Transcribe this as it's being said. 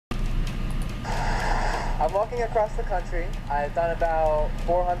I'm walking across the country. I've done about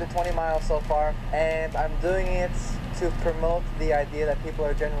 420 miles so far, and I'm doing it to promote the idea that people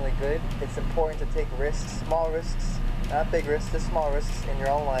are generally good. It's important to take risks, small risks, not big risks, just small risks in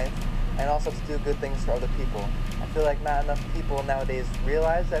your own life, and also to do good things for other people. I feel like not enough people nowadays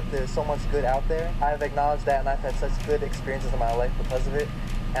realize that there's so much good out there. I've acknowledged that, and I've had such good experiences in my life because of it,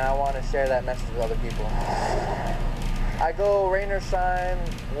 and I want to share that message with other people. I go rain or shine,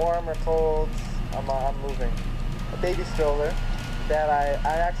 warm or cold, I'm moving. A baby stroller that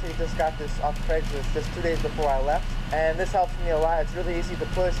I actually just got this off Craigslist just 2 days before I left, and this helps me a lot. It's really easy to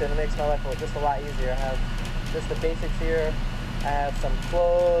push, and it makes my life just a lot easier. I have just the basics here. I have some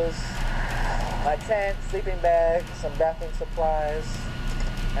clothes, my tent, sleeping bag, some bathroom supplies,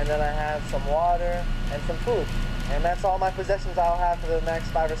 and then I have some water and some food. And that's all my possessions I'll have for the next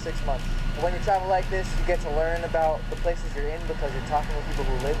 5 or 6 months. When you travel like this, you get to learn about the places you're in because you're talking with people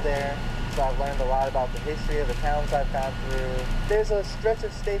who live there. So I've learned a lot about the history of the towns I've gone through. There's a stretch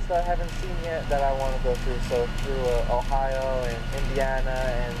of states that I haven't seen yet that I want to go through. So through Ohio and Indiana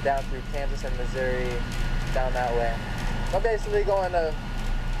and down through Kansas and Missouri, down that way. I'm basically going a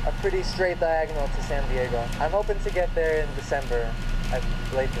pretty straight diagonal to San Diego. I'm hoping to get there in December,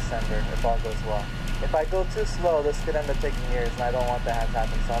 late December, if all goes well. If I go too slow, this could end up taking years, and I don't want that to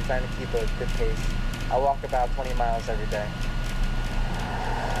happen, so I'm trying to keep a good pace. I walk about 20 miles every day.